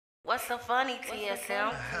What's so funny,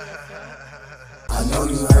 TSM? I know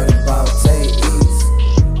you heard about Tay Eats.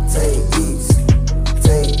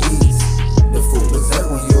 The food was up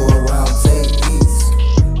when you were around.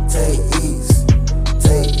 Tay Eats.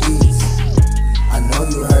 I know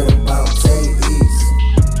you heard about Tay Eats.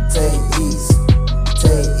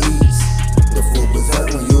 The food was up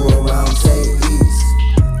when you were around. Tay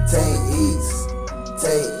Eats.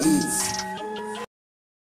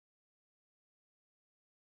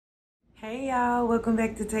 Hey y'all, welcome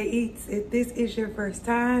back to Tay Eats. If this is your first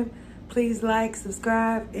time, please like,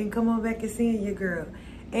 subscribe, and come on back and see your girl.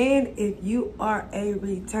 And if you are a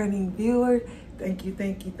returning viewer, thank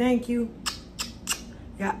you.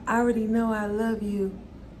 Y'all already know I love you.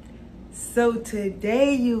 So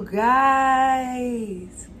today, you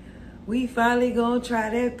guys, we finally gonna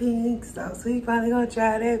try that pink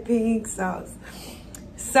sauce.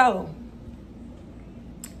 So,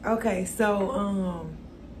 okay,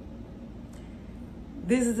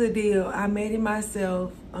 this is the deal. I made it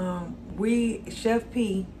myself. Chef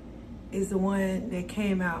P is the one that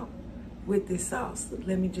came out with this sauce.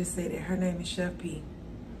 Let me just say that her name is Chef P.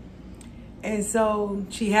 And so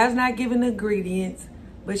she has not given the ingredients,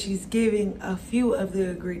 but she's giving a few of the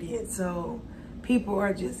ingredients. So people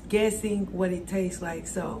are just guessing what it tastes like.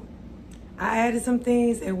 So I added some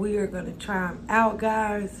things and we are gonna try them out,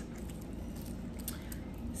 guys.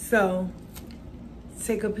 So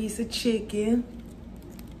take a piece of chicken.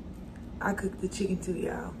 I cooked the chicken too,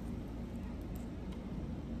 y'all.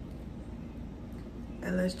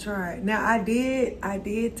 And let's try it. Now I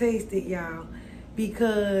did taste it, y'all,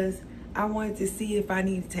 because I wanted to see if I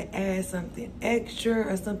needed to add something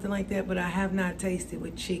extra or something like that, but I have not tasted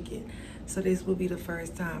with chicken. So this will be the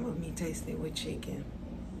first time of me tasting it with chicken.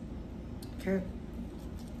 Okay.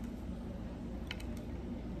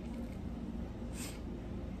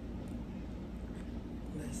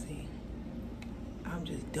 Let's see. I'm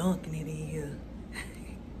just dunking it in here.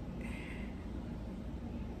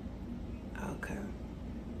 Okay.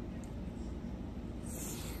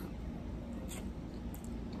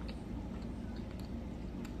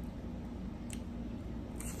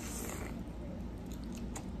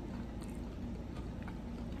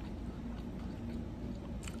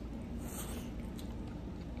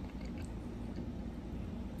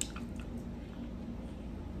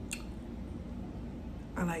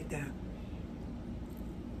 I like that.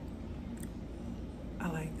 I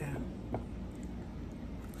like that.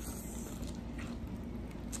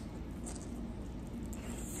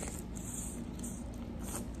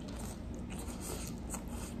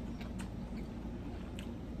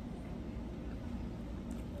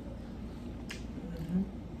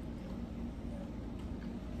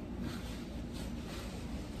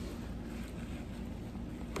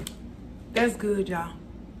 That's good, y'all.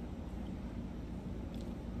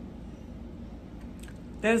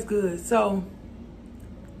 That's good. So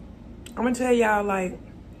I'm gonna tell y'all, like,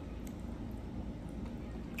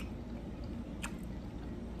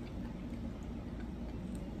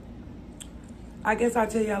 I guess I'll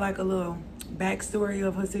tell y'all like a little backstory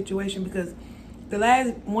of her situation, because the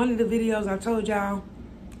last one of the videos I told y'all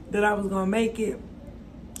that I was gonna make it,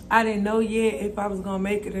 I didn't know yet if I was gonna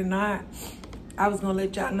make it or not. I was gonna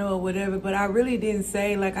let y'all know or whatever, but I really didn't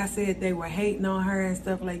say, like I said, they were hating on her and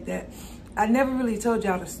stuff like that. I never really told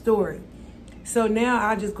y'all the story. So now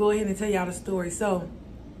I'll just go ahead and tell y'all the story. So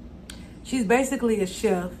she's basically a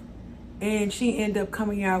chef and she ended up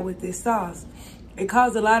coming out with this sauce. It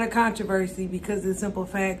caused a lot of controversy because of the simple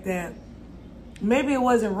fact that maybe it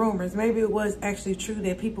wasn't rumors, maybe it was actually true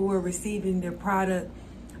that people were receiving their product,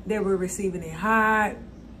 they were receiving it hot.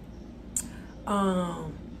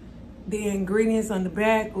 The ingredients on the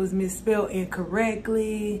back was misspelled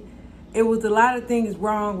incorrectly. It was a lot of things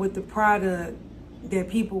wrong with the product that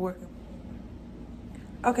people were.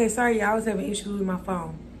 Okay, sorry, y'all, I was having issues with my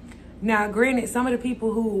phone. Now, granted, some of the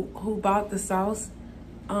people who bought the sauce,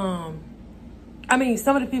 some of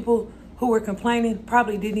the people who were complaining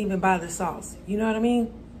probably didn't even buy the sauce. You know what I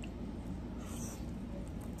mean?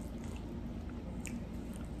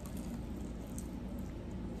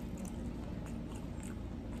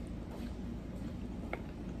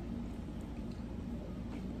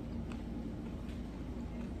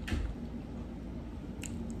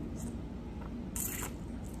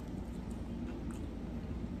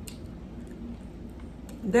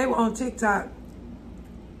 They were on TikTok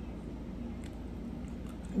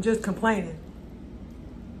just complaining.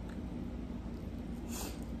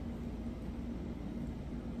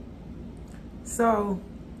 So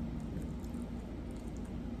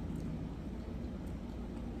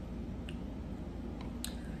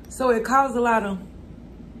it caused a lot of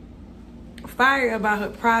inspired about her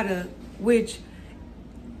product, which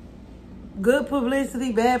good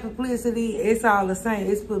publicity, bad publicity, it's all the same.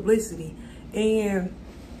 It's publicity. And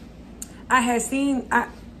I had seen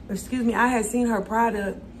her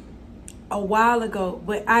product a while ago,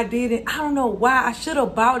 but I don't know why. I should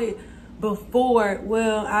have bought it before.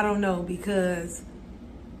 Well, I don't know, because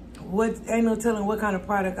ain't no telling what kind of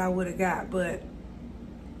product I would have got, but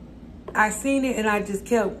I seen it and I just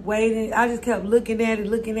kept waiting. I just kept looking at it,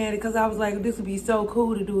 because I was like, this would be so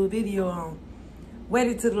cool to do a video on.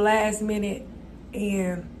 Waited to the last minute,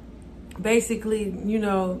 and basically, you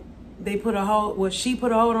know, they put a hold, well, she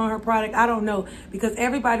put a hold on her product. I don't know, because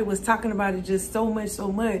everybody was talking about it just so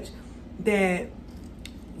much that,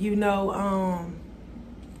 you know,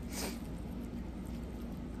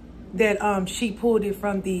 that she pulled it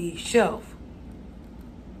from the shelf.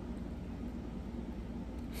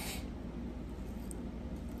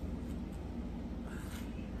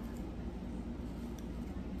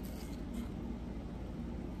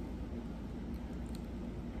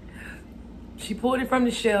 She pulled it from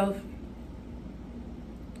the shelf,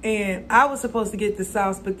 and I was supposed to get the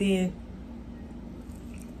sauce, but then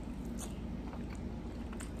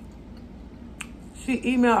she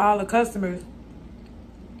emailed all the customers.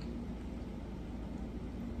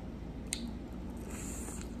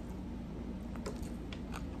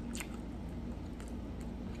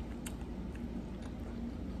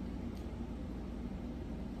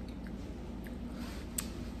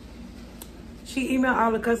 She emailed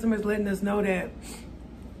all the customers letting us know that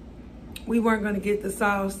we weren't going to get the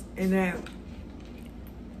sauce and that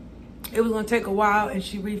it was going to take a while, and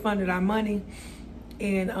she refunded our money,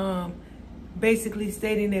 and basically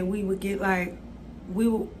stating that we would get, like, we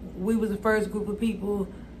was the first group of people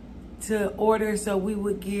to order, so we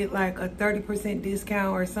would get like a 30%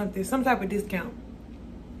 discount or something, some type of discount.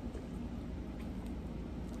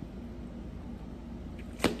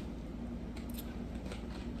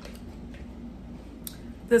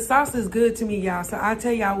 The sauce is good to me, y'all, so I'll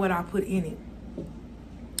tell y'all what I put in it.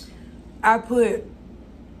 I put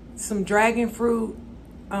some dragon fruit,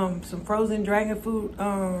 some frozen dragon fruit,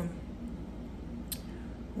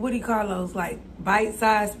 what do you call those, like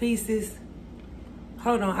bite-sized pieces?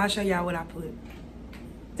 Hold on, I'll show y'all what I put.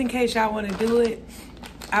 In case y'all want to do it,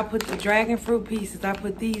 I put the dragon fruit pieces. I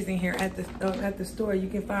put these in here at the store. You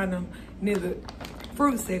can find them near the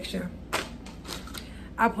fruit section.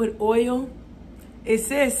 I put oil. It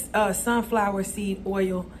says sunflower seed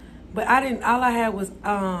oil, but I didn't. All I had was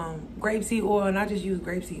grapeseed oil, and I just used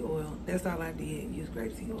grapeseed oil. That's all I did. Use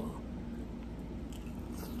grapeseed oil.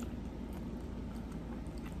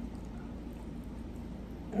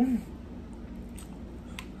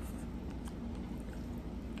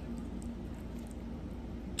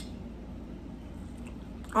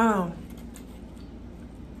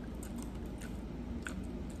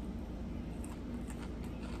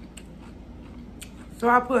 So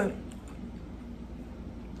I put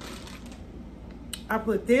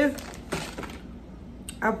this.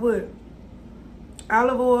 I put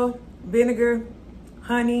olive oil, vinegar,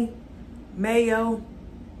 honey, mayo,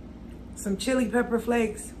 some chili pepper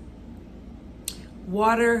flakes,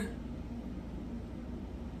 water.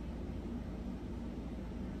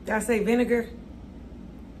 Did I say vinegar?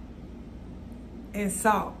 And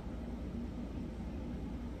salt.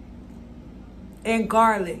 And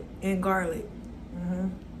garlic.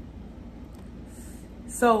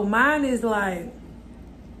 So mine is like,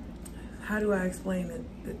 how do I explain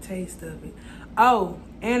the taste of it? Oh,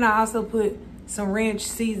 and I also put some ranch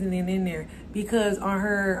seasoning in there, because on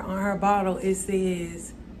her bottle it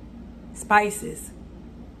says spices.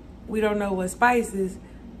 We don't know what spices,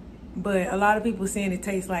 but a lot of people saying it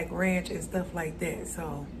tastes like ranch and stuff like that.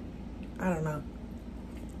 So I don't know.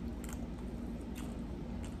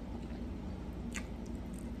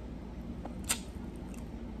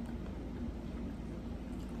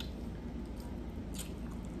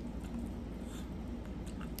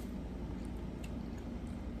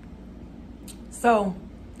 So,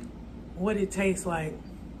 what it tastes like,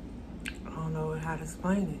 I don't know how to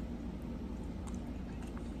explain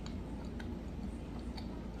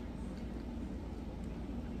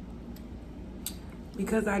it.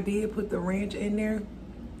 Because I did put the ranch in there,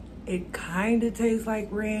 it kind of tastes like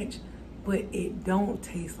ranch, but it don't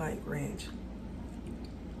taste like ranch.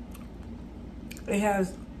 It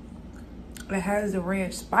has the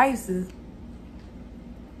ranch spices,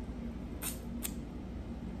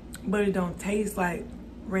 but it don't taste like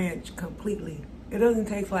ranch completely. It doesn't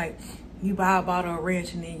taste like you buy a bottle of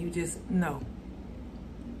ranch and then you just, no.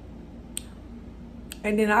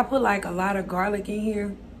 And then I put like a lot of garlic in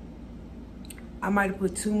here. I might have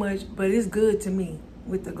put too much, but it's good to me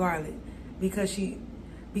with the garlic. because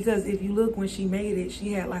if you look when she made it,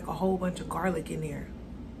 she had like a whole bunch of garlic in there.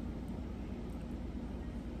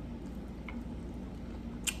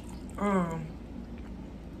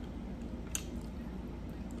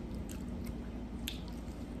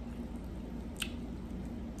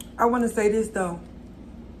 I want to say this though,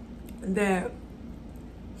 that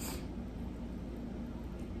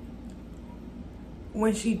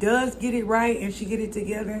when she does get it right and she get it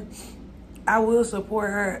together, I will support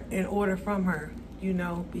her and order from her, you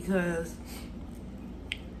know, because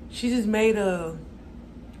she just made a,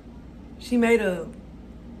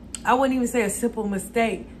 I wouldn't even say a simple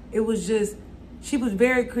mistake. It was just, she was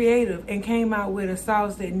very creative and came out with a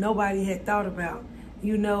sauce that nobody had thought about,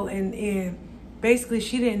 you know, and basically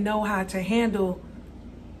she didn't know how to handle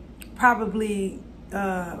probably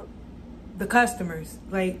the customers.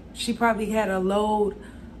 Like, she probably had a load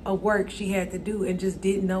of work she had to do and just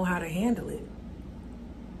didn't know how to handle it.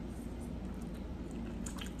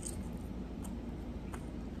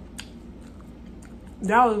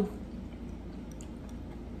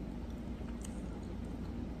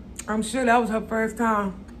 I'm sure that was her first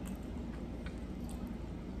time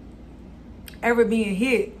ever being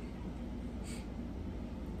hit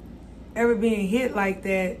like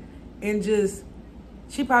that. And just,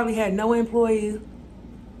 she probably had no employees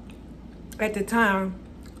at the time.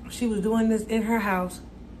 She was doing this in her house,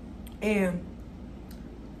 and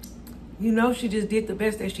you know, she just did the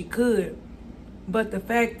best that she could. But the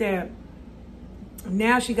fact that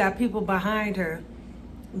now she got people behind her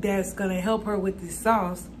that's gonna help her with this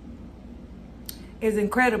sauce is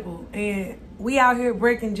incredible. And we out here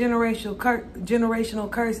breaking generational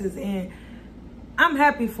curses, and I'm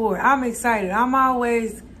happy for it. I'm excited. I'm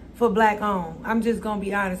always for Black owned. I'm just gonna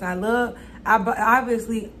be honest.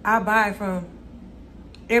 Obviously I buy from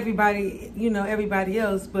everybody, you know, everybody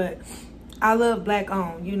else, but I love Black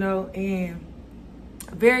owned, you know. And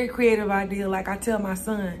very creative idea. Like I tell my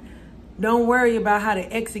son, don't worry about how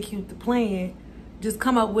to execute the plan. Just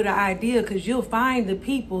come up with an idea, because you'll find the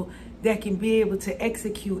people that can be able to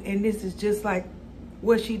execute. And this is just like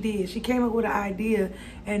what she did. She came up with an idea,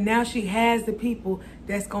 and now she has the people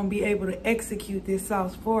that's gonna be able to execute this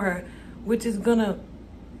sauce for her, which is gonna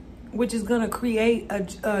create a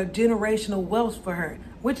generational wealth for her,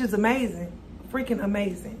 which is amazing, freaking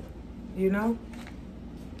amazing, you know.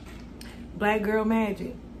 Black girl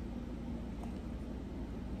magic.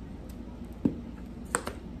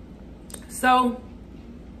 So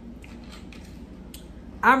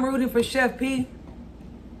I'm rooting for Chef P.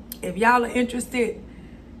 If y'all are interested,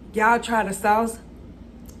 y'all try the sauce.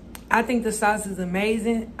 I think the sauce is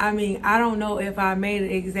amazing. I mean, I don't know if I made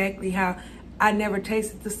it exactly how, I never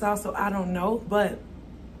tasted the sauce, so I don't know. But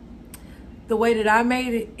the way that I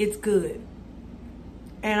made it, it's good.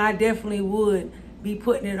 And I definitely would be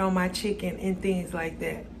putting it on my chicken and things like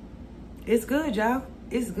that. It's good, y'all.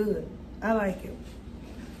 It's good. I like it.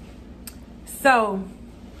 So,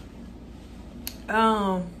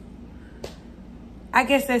 I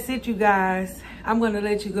guess that's it, you guys. I'm going to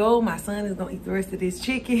let you go. My son is going to eat the rest of this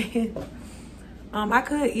chicken. I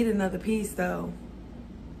could eat another piece, though.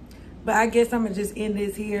 But I guess I'm going to just end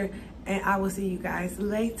this here. And I will see you guys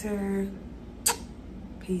later.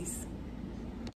 Peace.